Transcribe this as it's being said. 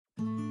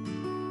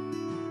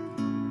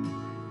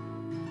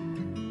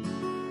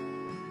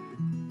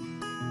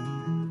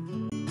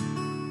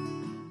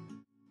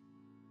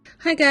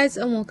Hi guys,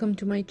 and welcome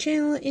to my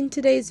channel. In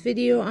today's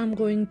video I'm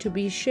going to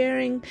be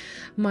sharing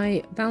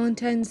my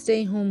Valentine's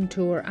Day home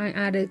tour. I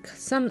added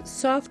some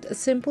soft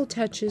simple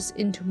touches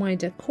into my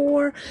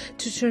decor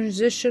to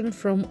transition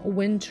from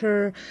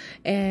winter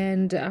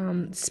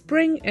and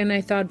spring, and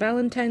I thought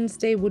Valentine's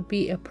Day would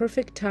be a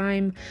perfect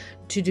time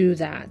to do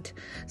that.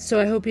 So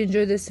I hope you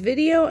enjoy this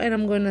video, and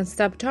I'm going to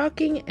stop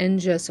talking and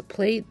just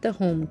play the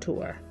home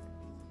tour.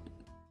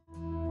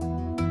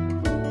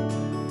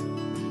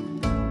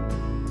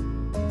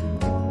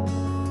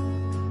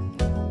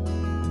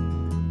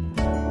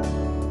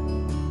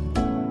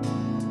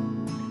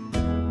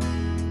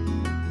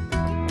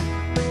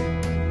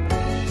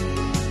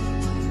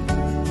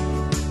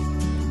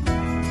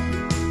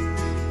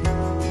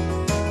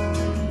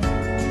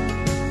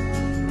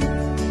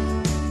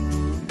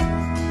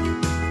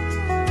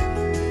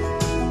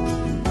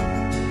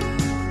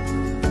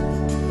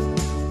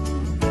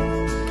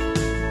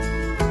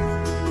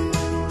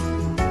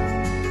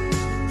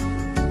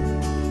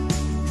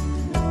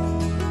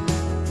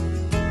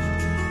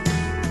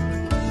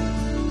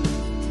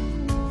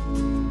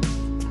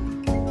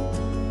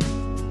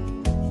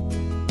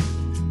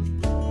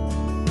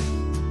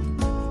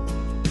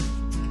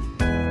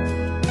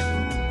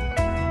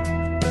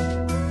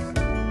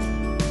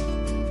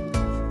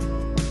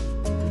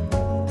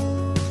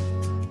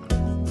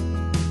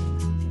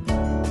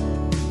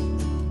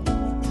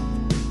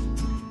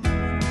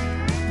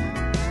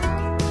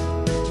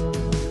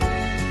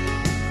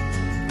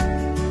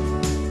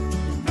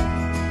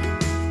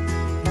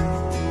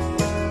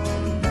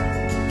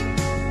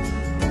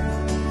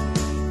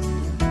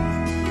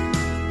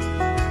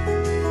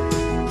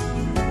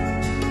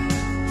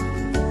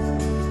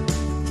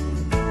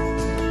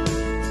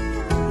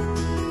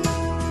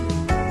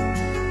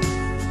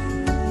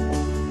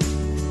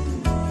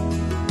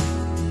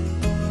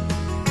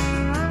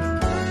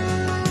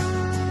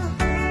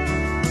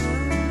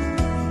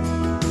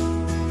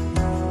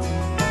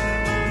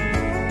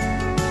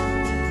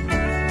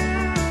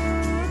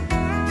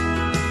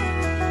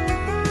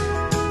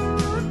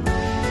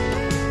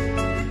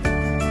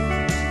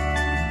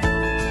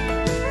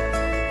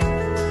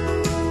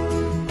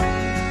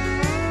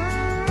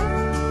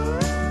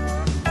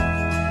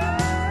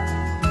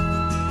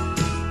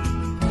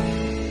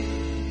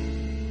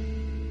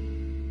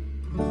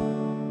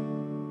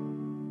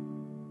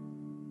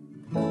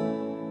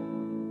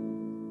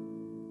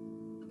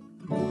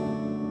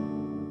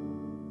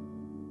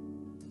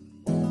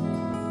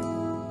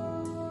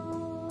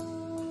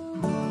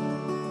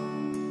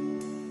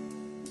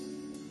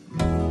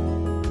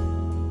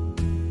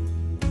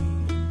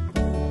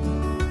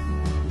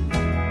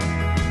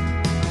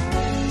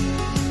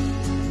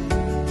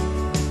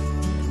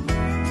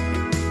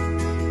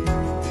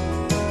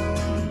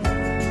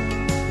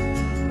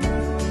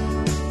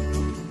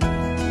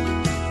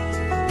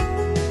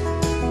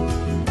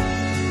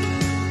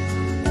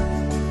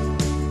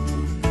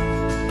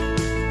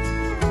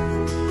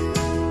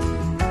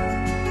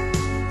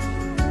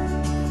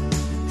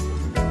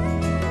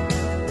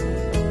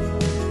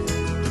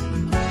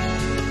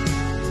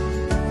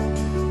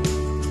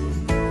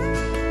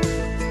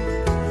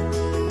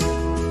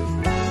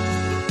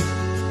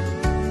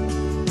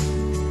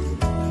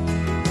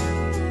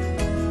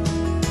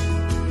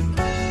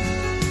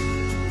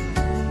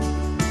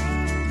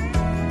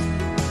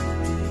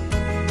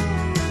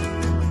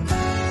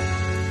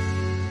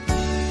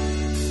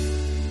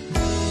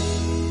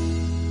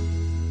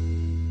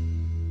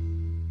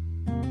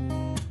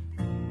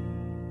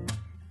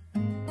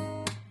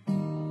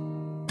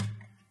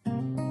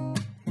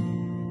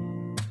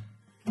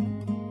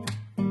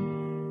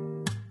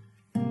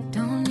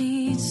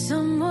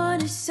 Someone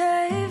to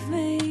save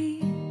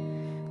me,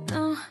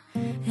 no,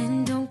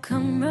 and don't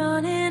come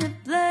running to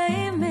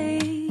blame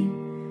me.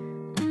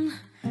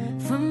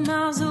 From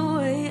miles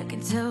away I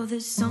can tell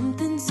that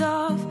something's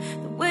off.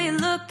 The way you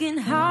look and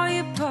how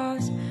you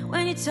pause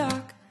when you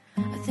talk,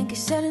 I think I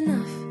said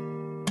enough.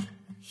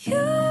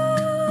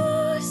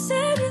 You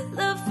said your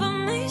love for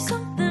me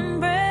something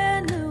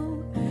brand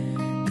new.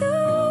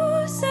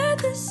 You said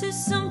this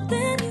is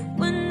something you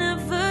would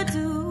never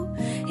do.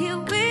 Here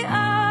we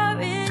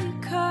are in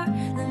your car,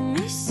 let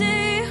me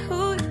see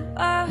who you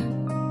are,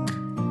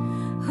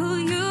 who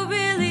you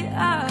really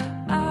are,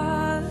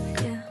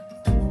 yeah.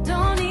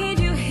 Don't need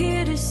you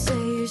here to say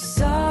you're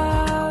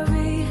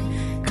sorry,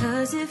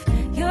 'cause if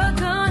you're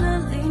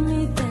gonna leave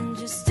me, then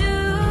just do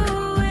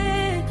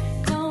it.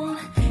 Don't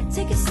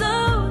take it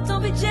slow,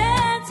 don't be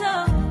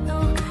gentle,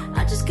 no,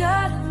 I just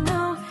gotta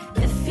know.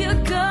 If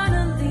you're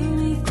gonna leave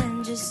me,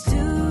 then just do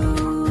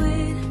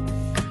it.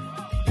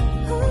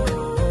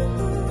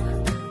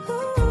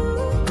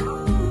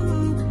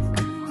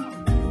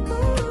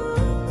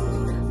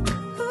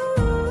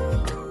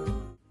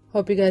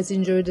 Hope you guys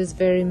enjoyed this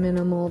very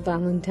minimal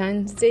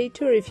Valentine's Day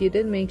tour. If you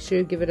did, make sure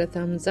you give it a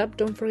thumbs up.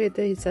 Don't forget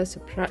to hit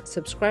that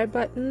subscribe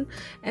button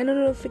and a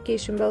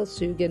notification bell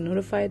so you get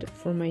notified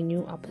for my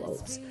new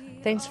uploads.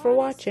 Thanks for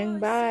watching.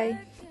 Bye.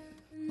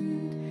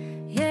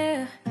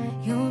 Yeah,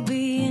 you're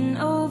being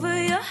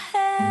over your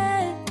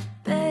head.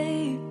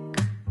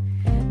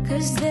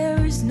 'cause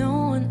there is no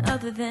one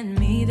other than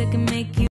me that can make you